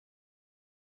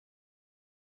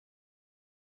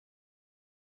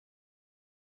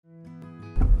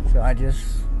So I just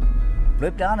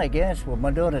flipped out, I guess, when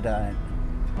my daughter died.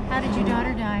 How did your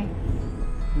daughter die?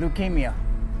 Leukemia.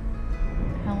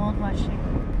 How old was she?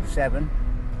 7.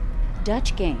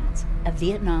 Dutch Gaines, a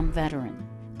Vietnam veteran,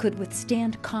 could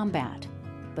withstand combat,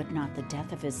 but not the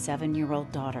death of his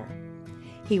 7-year-old daughter.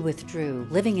 He withdrew,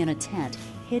 living in a tent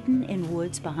hidden in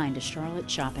woods behind a Charlotte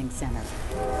shopping center.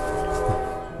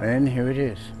 And here it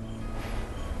is.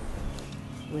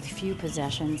 With few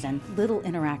possessions and little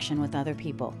interaction with other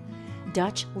people,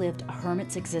 Dutch lived a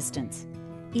hermit's existence,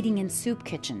 eating in soup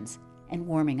kitchens and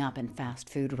warming up in fast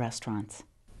food restaurants.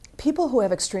 People who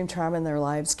have extreme trauma in their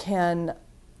lives can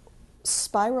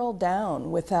spiral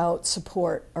down without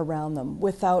support around them,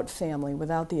 without family,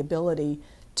 without the ability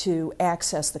to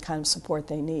access the kind of support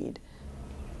they need.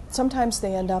 Sometimes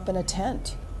they end up in a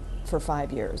tent for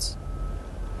 5 years.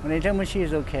 When they told me she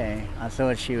was okay, I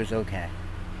thought she was okay.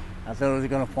 I thought it was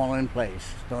going to fall in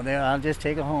place. So there, I'll just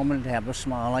take her home and have her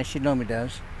smile like she normally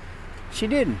does. She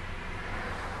didn't.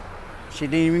 She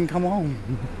didn't even come home.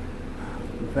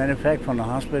 Matter of fact, from the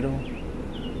hospital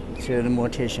to the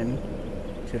mortician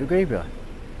to the graveyard.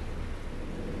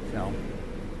 So,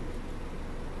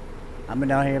 I've been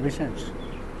down here ever since.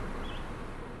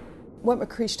 What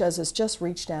McCreesh does is just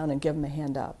reach down and give them a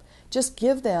hand up. Just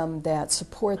give them that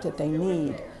support that they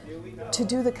need to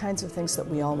do the kinds of things that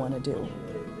we all want to do.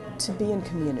 To be in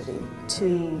community,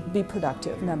 to be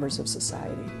productive members of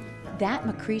society. That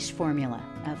McCreesh formula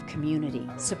of community,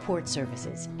 support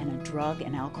services, and a drug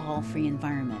and alcohol-free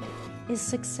environment is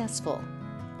successful.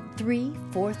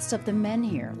 3/4 of the men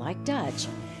here, like Dutch,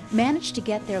 manage to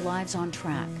get their lives on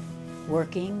track,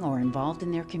 working or involved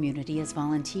in their community as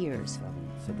volunteers,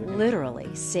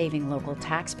 literally saving local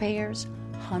taxpayers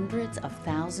hundreds of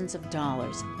thousands of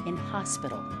dollars in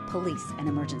hospital, police, and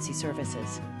emergency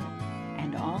services,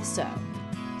 and also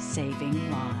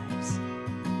saving lives.